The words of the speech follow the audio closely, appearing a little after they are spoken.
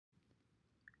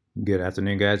Good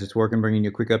afternoon, guys. It's working, bringing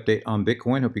you a quick update on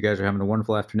Bitcoin. Hope you guys are having a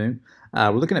wonderful afternoon. We're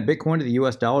looking at Bitcoin to the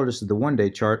US dollar. This is the one-day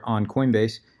chart on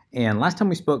Coinbase. And last time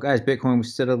we spoke, guys, Bitcoin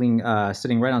was sitting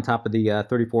right on top of the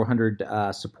 3,400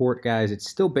 support, guys. It's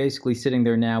still basically sitting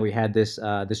there now. We had this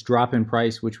drop in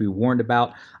price, which we warned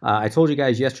about. I told you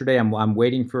guys yesterday I'm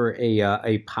waiting for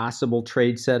a possible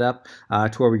trade setup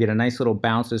to where we get a nice little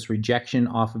bounce, this rejection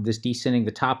off of this descending,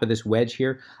 the top of this wedge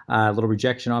here, a little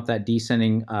rejection off that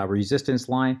descending resistance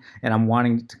line, and I'm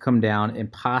wanting to come down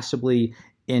and possibly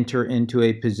enter into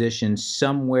a position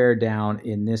somewhere down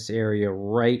in this area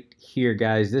right here,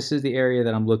 guys. This is the area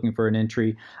that I'm looking for an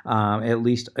entry. At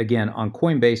least, again, on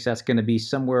Coinbase, that's going to be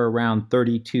somewhere around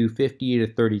 3250 to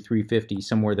 3350,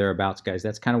 somewhere thereabouts, guys.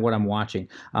 That's kind of what I'm watching,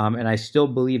 and I still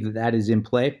believe that that is in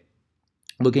play.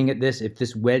 Looking at this, if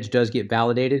this wedge does get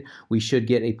validated, we should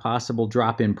get a possible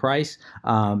drop in price,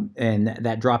 and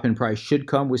that drop in price should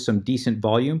come with some decent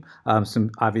volume, some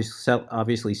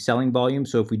obviously selling volume.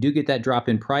 So if we do get that drop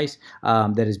in price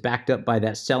that is backed up by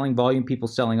that selling volume, people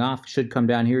selling off, should come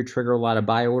down here, trigger a lot of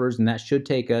buy orders, and that should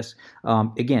take us,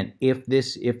 again, if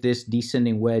this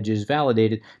descending wedge is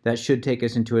validated, that should take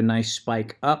us into a nice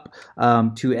spike up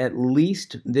to at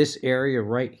least this area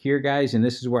right here, guys. And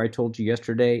this is where I told you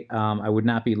yesterday I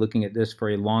would not be looking at this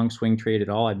for a long swing trade at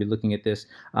all. I'd be looking at this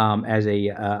as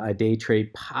a day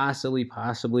trade, possibly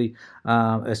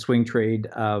a swing trade,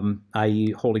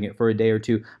 i.e. holding it for a day or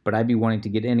two, but I'd be wanting to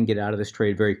get in and get out of this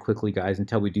trade very quickly, guys,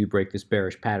 until we do break this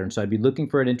bearish pattern. So I'd be looking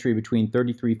for an entry between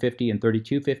 3350 and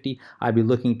 3250. I'd be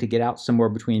looking to get out somewhere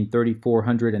between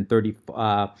 3400 and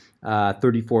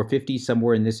 3450,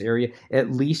 somewhere in this area.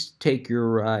 At least take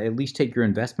your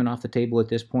investment off the table at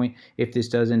this point if this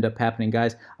does end up happening,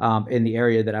 guys. In the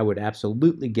area that I would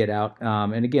absolutely get out,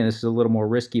 and again, this is a little more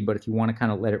risky, but if you want to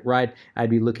kind of let it ride,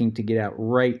 I'd be looking to get out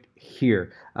right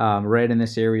here, right in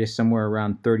this area, somewhere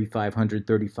around 3,500,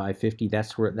 3,550.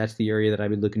 That's the area that I'd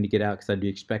be looking to get out, because I'd be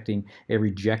expecting a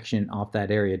rejection off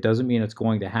that area. It doesn't mean it's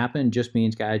going to happen. It just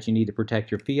means, guys, you need to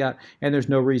protect your fiat, and there's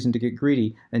no reason to get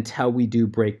greedy until we do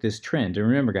break this trend. And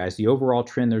remember, guys, the overall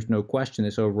trend, there's no question,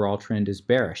 this overall trend is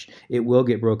bearish. It will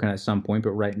get broken at some point,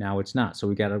 but right now it's not. So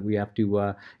we have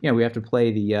to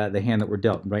play the hand that we're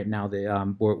dealt. Right now,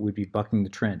 we'd be bucking the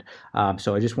trend.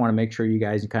 So I just want to make sure you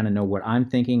guys kind of know what I'm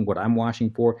thinking, what I'm watching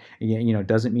for.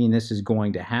 Doesn't mean this is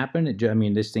going to happen. I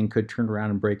mean, this thing could turn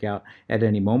around and break out at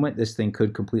any moment. This thing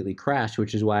could completely crash,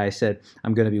 which is why I said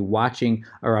I'm going to be watching,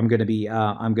 or I'm going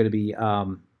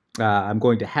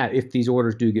to have, if these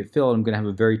orders do get filled, I'm going to have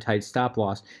a very tight stop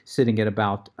loss sitting at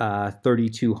about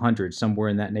 3,200, somewhere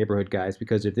in that neighborhood, guys,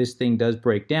 because if this thing does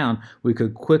break down, we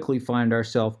could quickly find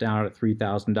ourselves down at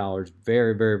 $3,000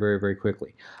 very, very, very, very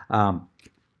quickly.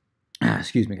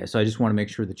 Excuse me, guys. So I just want to make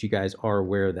sure that you guys are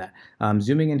aware of that.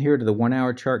 Zooming in here to the 1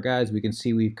 hour chart, guys, we can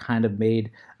see we've kind of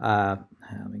made, let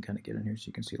me kind of get in here so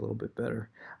you can see a little bit better.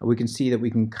 We can see that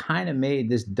we can kind of made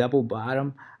this double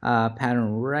bottom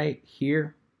pattern right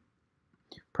here.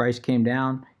 Price came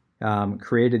down,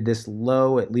 created this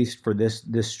low, at least for this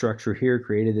structure here,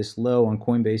 created this low on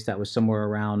Coinbase that was somewhere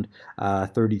around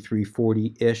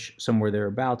 3340-ish, somewhere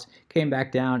thereabouts. Came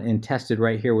back down and tested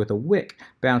right here with a wick,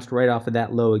 bounced right off of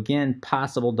that low again,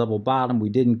 possible double bottom. We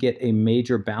didn't get a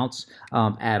major bounce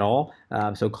at all,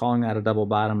 so calling that a double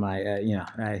bottom,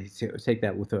 I take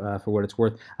that with for what it's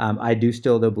worth. I do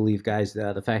still, though, believe, guys,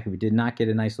 the fact that we did not get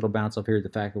a nice little bounce off here, the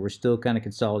fact that we're still kind of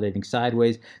consolidating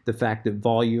sideways, the fact that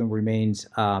volume remains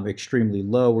extremely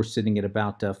low. We're sitting at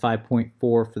about 5.4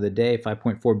 for the day,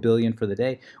 5.4 billion for the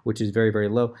day, which is very, very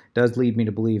low, does lead me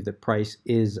to believe that price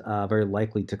is very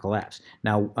likely to collapse.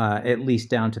 Now, at least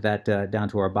down to that, down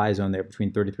to our buy zone there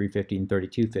between 3350 and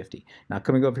 3250. Now,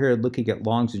 coming over here, looking at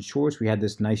longs and shorts, we had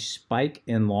this nice spike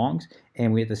in longs,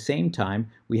 and at the same time,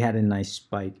 we had a nice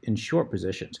spike in short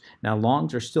positions. Now,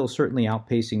 longs are still certainly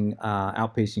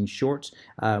outpacing shorts,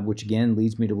 which again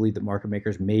leads me to believe that market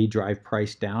makers may drive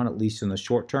price down, at least in the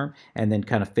short term, and then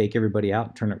kind of fake everybody out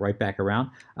and turn it right back around.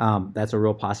 That's a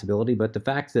real possibility. But the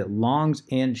fact that longs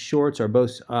and shorts are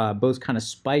both kind of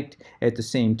spiked at the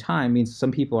same time means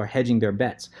some people are hedging their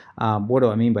bets. What do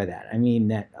I mean by that? I mean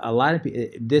that a lot of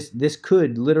this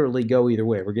could literally go either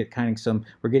way. We're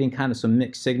getting kind of some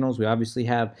mixed signals. We obviously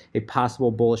have a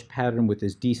possible bullish pattern with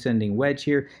this descending wedge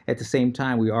here. At the same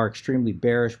time, we are extremely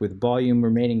bearish with volume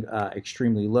remaining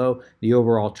extremely low. The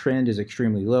overall trend is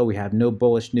extremely low. We have no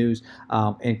bullish news,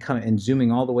 and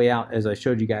zooming all the way out, as I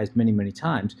showed you guys many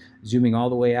times, zooming all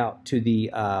the way out to the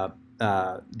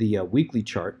weekly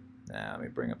chart. Now, let me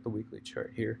bring up the weekly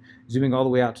chart here. Zooming all the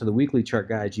way out to the weekly chart,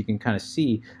 guys, you can kind of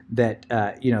see that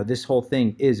this whole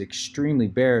thing is extremely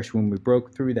bearish. When we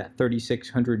broke through that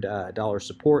 $3,600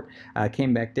 support,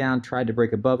 came back down, tried to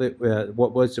break above it.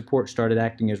 What was support started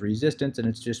acting as resistance, and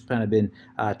it's just kind of been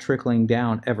trickling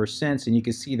down ever since. And you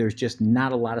can see there's just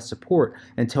not a lot of support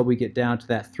until we get down to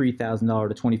that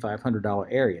 $3,000 to $2,500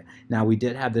 area. Now, we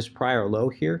did have this prior low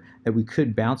here that we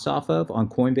could bounce off of on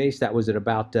Coinbase. That was at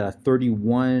about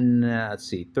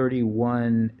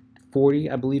 3140,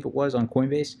 I believe it was, on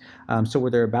Coinbase. So we're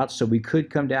thereabouts. So we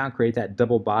could come down, create that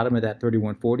double bottom of that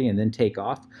 3140, and then take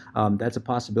off. That's a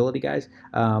possibility, guys.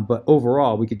 But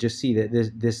overall, we could just see that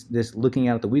this looking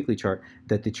out at the weekly chart,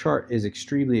 that the chart is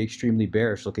extremely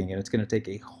bearish looking, and it's going to take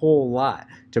a whole lot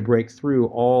to break through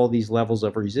all these levels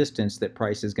of resistance that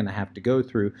price is going to have to go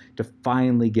through to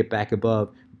finally get back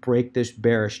above, break this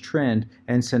bearish trend,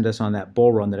 and send us on that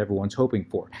bull run that everyone's hoping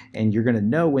for. And you're going to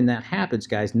know when that happens,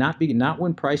 guys, not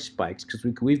when price spikes, because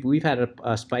we've had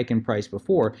a spike in price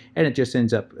before, and it just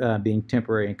ends up being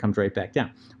temporary and comes right back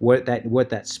down. What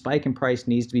that spike in price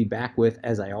needs to be back with,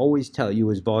 as I always tell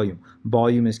you, is volume.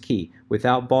 Volume is key.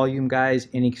 Without volume, guys,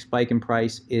 any spike in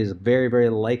price is very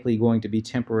likely going to be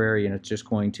temporary, and it's just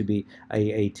going to be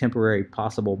a temporary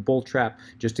possible bull trap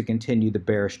just to continue the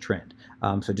bearish trend.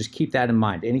 So just keep that in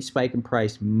mind. Any spike in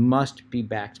price must be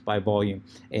backed by volume.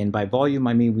 And by volume,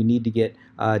 I mean we need to get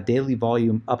daily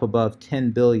volume up above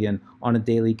 10 billion on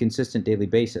a consistent daily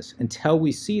basis. Until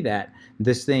we see that,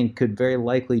 this thing could very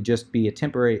likely just be a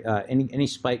temporary, any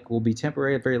spike will be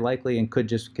temporary very likely, and could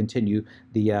just continue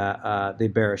the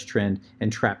bearish trend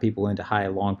and trap people into high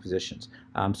and long positions.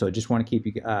 So I just want to keep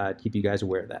you guys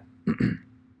aware of that.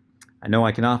 I know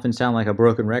I can often sound like a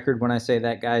broken record when I say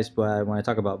that, guys, but when I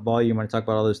talk about volume, when I talk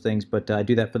about all those things, but I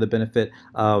do that for the benefit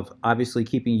of obviously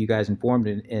keeping you guys informed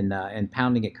and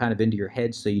pounding it kind of into your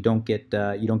head so you don't get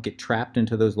trapped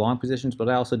into those long positions. But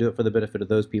I also do it for the benefit of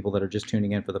those people that are just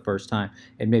tuning in for the first time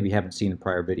and maybe haven't seen the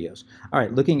prior videos. All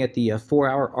right, looking at the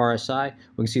 4-hour RSI,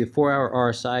 we can see the 4-hour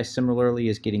RSI similarly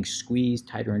is getting squeezed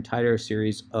tighter and tighter, a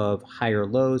series of higher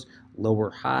lows, lower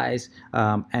highs,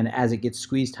 and as it gets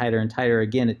squeezed tighter and tighter,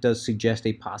 again, it does suggest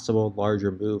a possible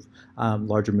larger move.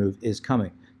 Larger move is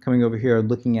coming. Coming over here,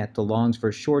 looking at the longs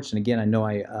versus shorts, and again, I know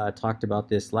I talked about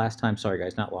this last time. Sorry,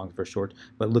 guys, not longs versus shorts,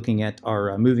 but looking at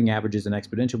our moving averages and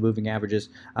exponential moving averages,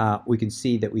 we can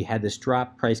see that we had this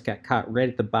drop. Price got caught right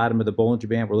at the bottom of the Bollinger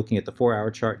Band. We're looking at the 4-hour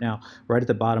chart now, right at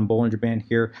the bottom Bollinger Band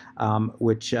here,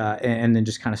 and then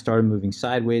just kind of started moving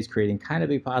sideways, creating kind of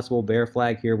a possible bear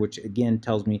flag here, which again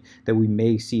tells me that we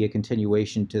may see a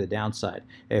continuation to the downside.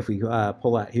 If we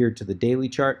pull out here to the daily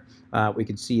chart, we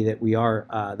can see that we are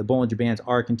the Bollinger Bands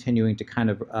are continuing to kind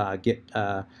of get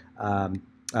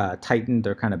tightened.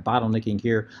 They're kind of bottlenecking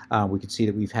here. We can see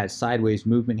that we've had sideways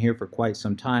movement here for quite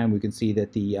some time. We can see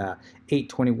that the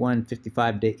 821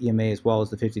 55-day EMA as well as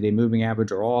the 50-day moving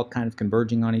average are all kind of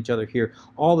converging on each other here.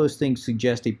 All those things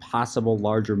suggest a possible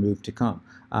larger move to come.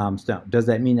 So does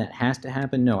that mean that has to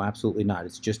happen? No, absolutely not.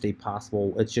 It's just a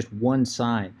possible, it's just one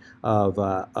sign of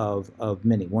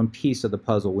many, one piece of the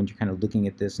puzzle when you're kind of looking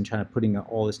at this and trying to putting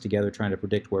all this together, trying to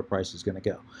predict where price is going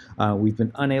to go. We've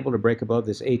been unable to break above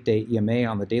this 8-day EMA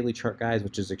on the daily chart, guys,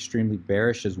 which is extremely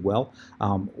bearish as well.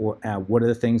 One of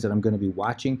the things that I'm going to be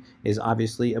watching is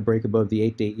obviously a break above the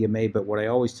 8-day EMA, but what I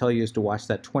always tell you is to watch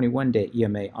that 21-day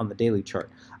EMA on the daily chart.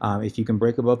 If you can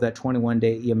break above that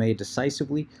 21-day EMA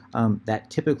decisively, that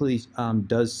typically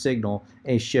does signal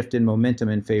a shift in momentum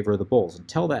in favor of the bulls.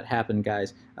 Until that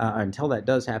does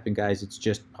happen, guys, it's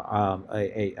just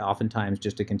oftentimes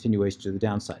just a continuation to the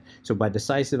downside. So by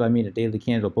decisive, I mean a daily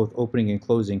candle both opening and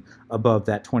closing above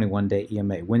that 21-day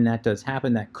EMA. When that does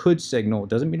happen, that could signal, it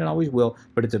doesn't mean it always will,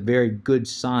 but it's a very good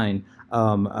sign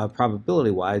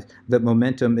probability-wise, that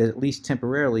momentum, at least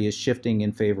temporarily, is shifting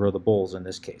in favor of the bulls in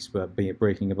this case, but be it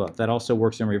breaking above. That also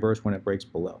works in reverse when it breaks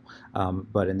below.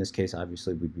 But in this case,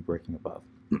 obviously, we'd be breaking above.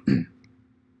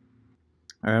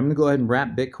 All right, I'm going to go ahead and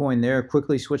wrap Bitcoin there.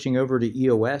 Quickly switching over to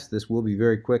EOS. This will be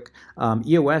very quick.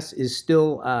 EOS is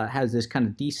still has this kind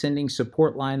of descending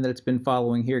support line that it's been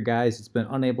following here, guys. It's been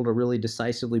unable to really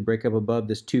decisively break up above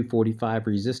this 245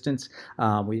 resistance.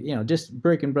 Just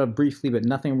breaking above briefly, but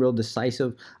nothing real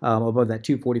decisive above that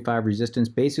 245 resistance.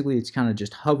 Basically, it's kind of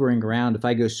just hovering around. If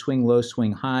I go swing low,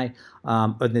 swing high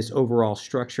of this overall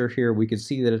structure here, we can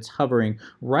see that it's hovering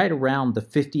right around the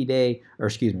 50-day, or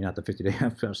excuse me, not the 50-day,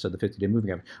 I said the 50-day moving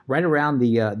of, right around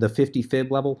the 50 fib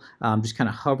level, just kind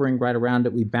of hovering right around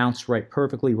it. We bounced right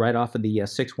perfectly right off of the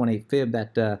 618 fib,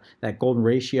 that golden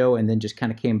ratio, and then just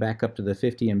kind of came back up to the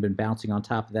 50 and been bouncing on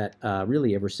top of that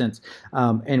really ever since.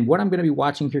 And what I'm going to be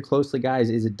watching here closely, guys,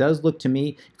 is it does look to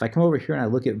me, if I come over here and I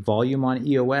look at volume on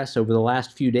EOS over the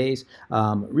last few days,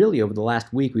 really over the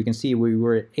last week, we can see we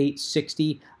were at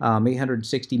 860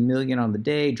 million on the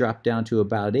day, dropped down to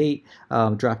about 8,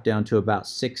 dropped down to about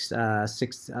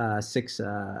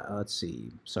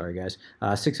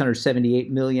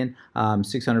 678 million,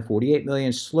 648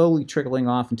 million, slowly trickling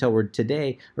off until we're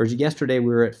today, or yesterday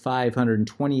we were at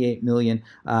 528 million,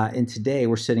 and today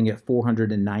we're sitting at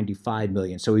 495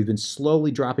 million. So we've been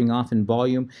slowly dropping off in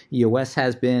volume. EOS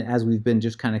has been, as we've been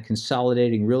just kind of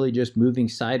consolidating, really just moving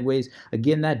sideways.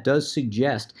 Again, that does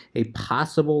suggest a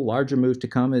possible larger move to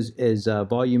come as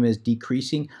volume is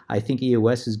decreasing. I think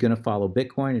EOS is going to follow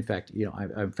Bitcoin. In fact,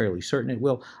 I'm fairly certain it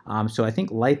will. So I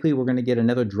think likely we're going to get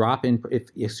another drop in,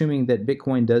 assuming that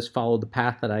Bitcoin does follow the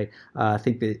path that I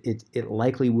think that it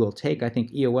likely will take. I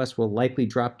think EOS will likely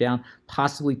drop down,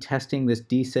 possibly testing this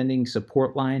descending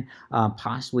support line,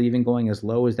 possibly even going as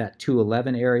low as that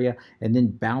 211 area, and then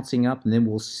bouncing up, and then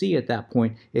we'll see at that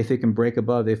point if it can break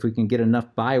above, if we can get enough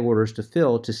buy orders to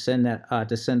fill to send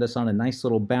us on a nice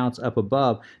little bounce up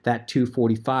above that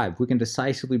 245. If we can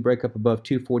decisively break up above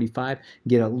 245,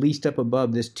 get at least up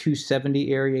above this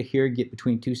 270 area here, get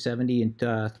between 270 and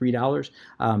 $3.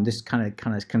 This kind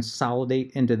of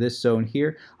consolidate into this zone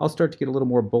here. I'll start to get a little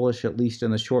more bullish, at least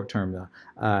in the short term, though.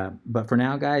 But for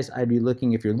now, guys, I'd be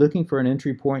looking, if you're looking for an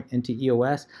entry point into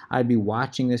EOS, I'd be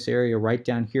watching this area right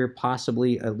down here,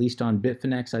 possibly at least on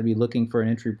Bitfinex. I'd be looking for an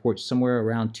entry point somewhere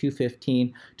around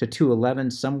 215 to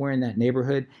 211, somewhere in that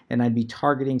neighborhood, and I'd be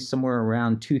targeting somewhere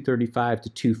around 235 to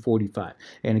 245.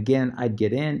 And again, I'd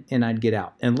get in and I'd get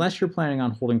out, unless you're planning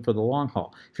on holding for the long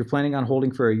haul. If you're planning on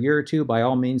holding for a year or two, by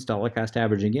all means, dollar cost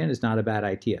average again is not a bad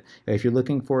idea. If you're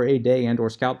looking for a day and or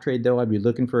scalp trade, though, I'd be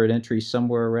looking for an entry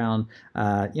somewhere around,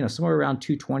 somewhere around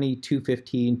 220,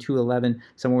 215, 211,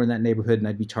 somewhere in that neighborhood, and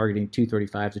I'd be targeting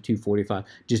 235 to 245.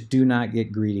 Just do not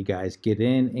get greedy, guys. Get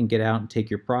in and get out and take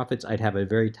your profits. I'd have a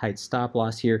very tight stop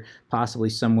loss here, possibly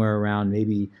somewhere around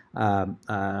maybe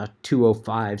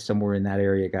 205, somewhere in that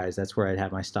area, guys. That's where I'd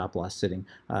have my stop loss sitting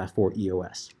for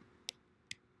EOS.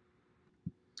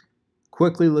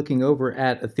 Quickly looking over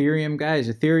at Ethereum, guys.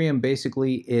 Ethereum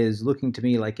basically is looking to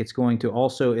me like it's going to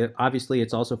also, obviously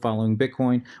it's also following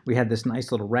Bitcoin. We had this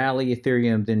nice little rally.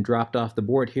 Ethereum then dropped off the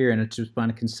board here, and it's just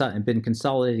been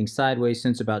consolidating sideways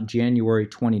since about January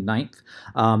 29th.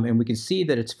 And we can see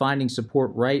that it's finding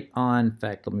support right on, in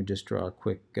fact, let me just draw a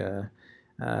quick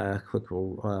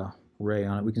ray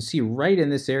on it. We can see right in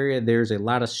this area there's a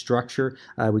lot of structure.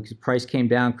 Price came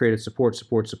down, created support,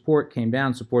 came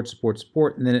down, support,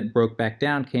 and then it broke back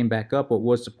down, came back up. What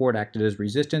was support acted as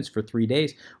resistance for 3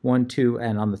 days, 1, 2,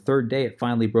 and on the third day it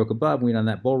finally broke above, went on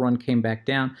that bull run, came back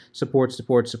down, support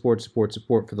for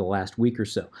the last week or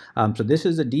so. So this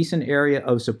is a decent area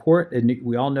of support, and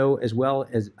we all know as well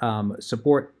as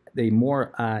support, the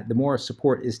more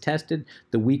support is tested,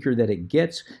 the weaker that it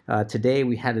gets. Today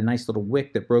we had a nice little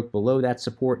wick that broke below that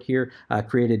support here,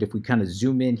 created, if we kind of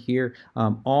zoom in here,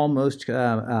 almost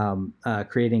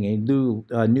creating a new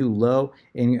low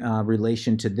in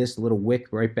relation to this little wick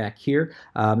right back here.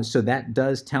 So that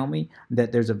does tell me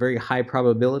that there's a very high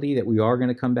probability that we are going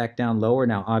to come back down lower.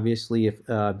 Now, obviously, if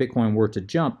Bitcoin were to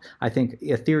jump, I think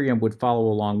Ethereum would follow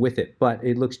along with it. But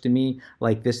it looks to me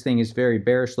like this thing is very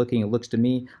bearish looking. It looks to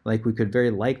me like we could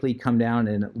very likely come down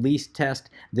and at least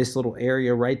test this little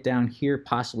area right down here,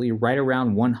 possibly right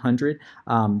around 100.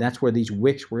 That's where these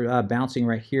wicks were bouncing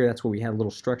right here. That's where we had a little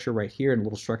structure right here and a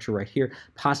little structure right here,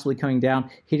 possibly coming down,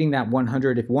 hitting that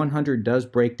 100. If 100 does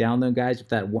break down, though, guys, if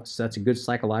that's a good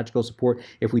psychological support.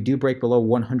 If we do break below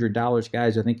 $100,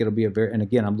 guys, I think it'll be a very, and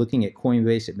again, I'm looking at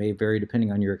Coinbase. It may vary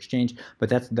depending on your exchange,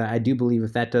 but I do believe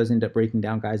if that does end up breaking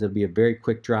down, guys, it'll be a very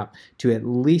quick drop to at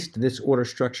least this order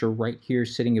structure right here,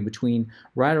 sitting in between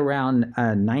right around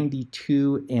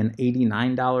 $92 and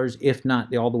 $89, if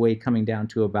not all the way coming down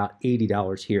to about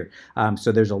 $80 here.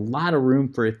 So there's a lot of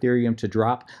room for Ethereum to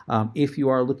drop. If you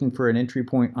are looking for an entry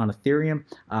point on Ethereum,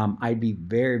 I'd be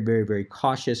very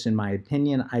cautious in my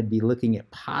opinion. I'd be looking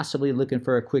at possibly looking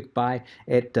for a quick buy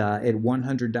at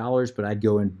 $100, but I'd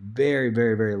go in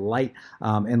very light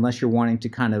unless you're wanting to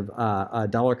kind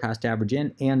of dollar cost average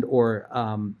in and or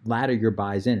ladder your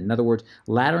buys in. In other words,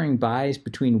 laddering buys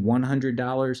between between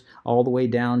 $100 all the way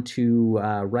down to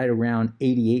right around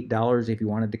 $88 if you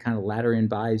wanted to kind of ladder in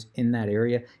buys in that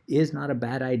area is not a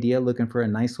bad idea, looking for a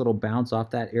nice little bounce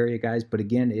off that area, guys. But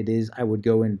again, it is, I would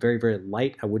go in very, very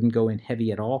light. I wouldn't go in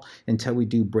heavy at all until we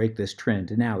do break this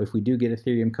trend. Now, if we do get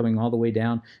Ethereum coming all the way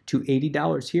down to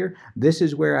 $80 here, this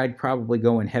is where I'd probably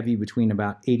go in heavy between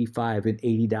about $85 and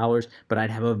 $80, but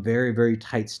I'd have a very, very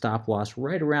tight stop loss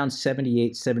right around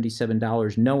 $78,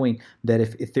 $77, knowing that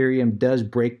if Ethereum does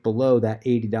break below that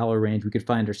 $80 range, we could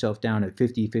find ourselves down at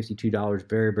 $50, $52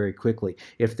 very, very quickly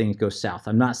if things go south.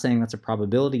 I'm not saying that's a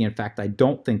probability. In fact, I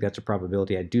don't think that's a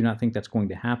probability. I do not think that's going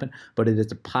to happen, but it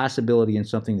is a possibility and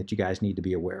something that you guys need to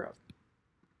be aware of.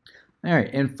 All right,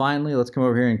 and finally, let's come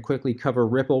over here and quickly cover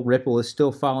Ripple. Ripple is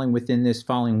still falling within this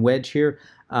falling wedge here.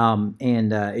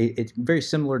 It's very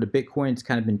similar to Bitcoin. It's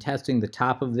kind of been testing the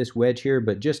top of this wedge here,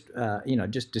 but just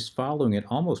just following it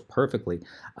almost perfectly.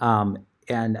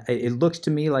 And it looks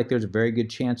to me like there's a very good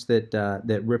chance that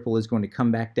that Ripple is going to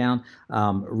come back down,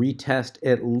 retest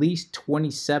at least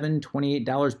 $27,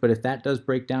 $28. But if that does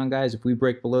break down, guys, if we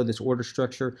break below this order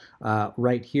structure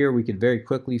right here, we could very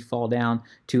quickly fall down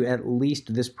to at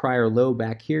least this prior low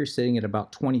back here, sitting at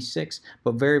about 26.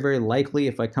 But very, very likely,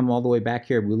 if I come all the way back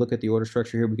here, we look at the order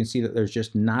structure here, we can see that there's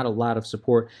just not a lot of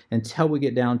support until we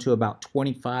get down to about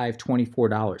 $25,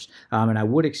 $24. And I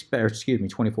would expect, or excuse me,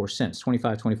 24 cents,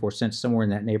 25, 24 cents, somewhere in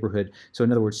that neighborhood. So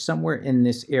in other words, somewhere in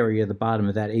this area, the bottom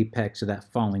of that apex of that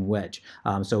falling wedge.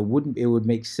 So it would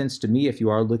make sense to me, if you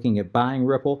are looking at buying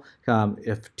Ripple,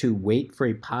 to wait for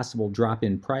a possible drop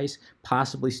in price,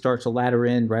 possibly start to ladder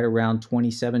in right around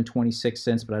 27, 26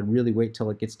 cents, but I'd really wait till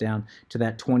it gets down to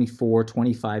that 24,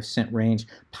 25 cent range,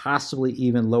 possibly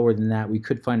even lower than that. We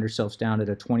could find ourselves down at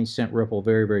a 20-cent Ripple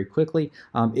very, very quickly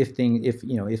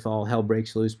if all hell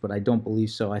breaks loose, but I don't believe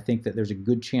so. I think that there's a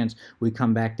good chance we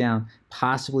come back down,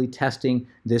 possibly testing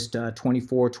this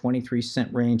 24, 23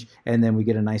 cent range, and then we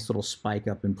get a nice little spike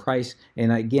up in price.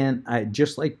 And again,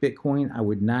 just like Bitcoin, I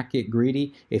would not get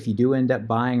greedy. If you do end up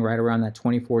buying right around that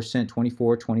 24 cent,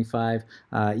 24, 25,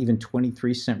 even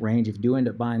 23 cent range, if you do end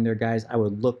up buying there, guys, I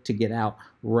would look to get out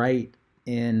right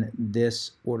in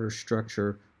this order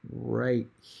structure right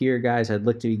here, guys. I'd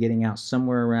look to be getting out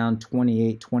somewhere around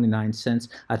 28, 29 cents.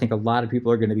 I think a lot of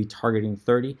people are going to be targeting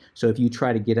 30. So if you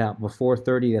try to get out before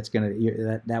 30,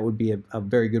 that would be a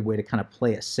very good way to kind of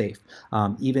play it safe.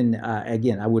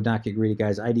 Again, I would not get greedy,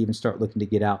 guys. I'd even start looking to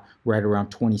get out right around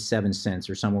 27 cents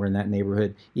or somewhere in that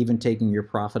neighborhood, even taking your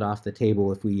profit off the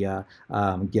table. If we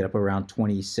get up around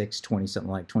 26, 20,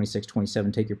 something like 26,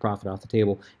 27, take your profit off the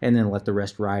table and then let the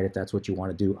rest ride if that's what you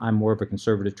want to do. I'm more of a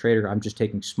conservative trader. I'm just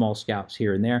taking small scalps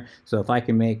here and there. So if I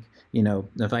can make,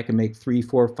 if I can make 3,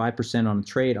 4, 5% on a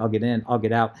trade, I'll get in, I'll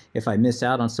get out. If I miss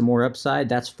out on some more upside,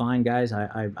 that's fine, guys.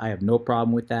 I have no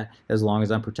problem with that as long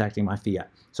as I'm protecting my fiat.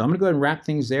 So I'm going to go ahead and wrap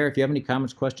things there. If you have any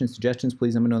comments, questions, suggestions,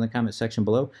 please let me know in the comment section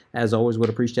below. As always, would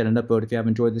appreciate an upvote if you have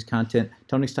enjoyed this content.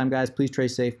 Till next time, guys, please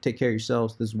trade safe. Take care of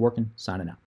yourselves. This is Working, signing out.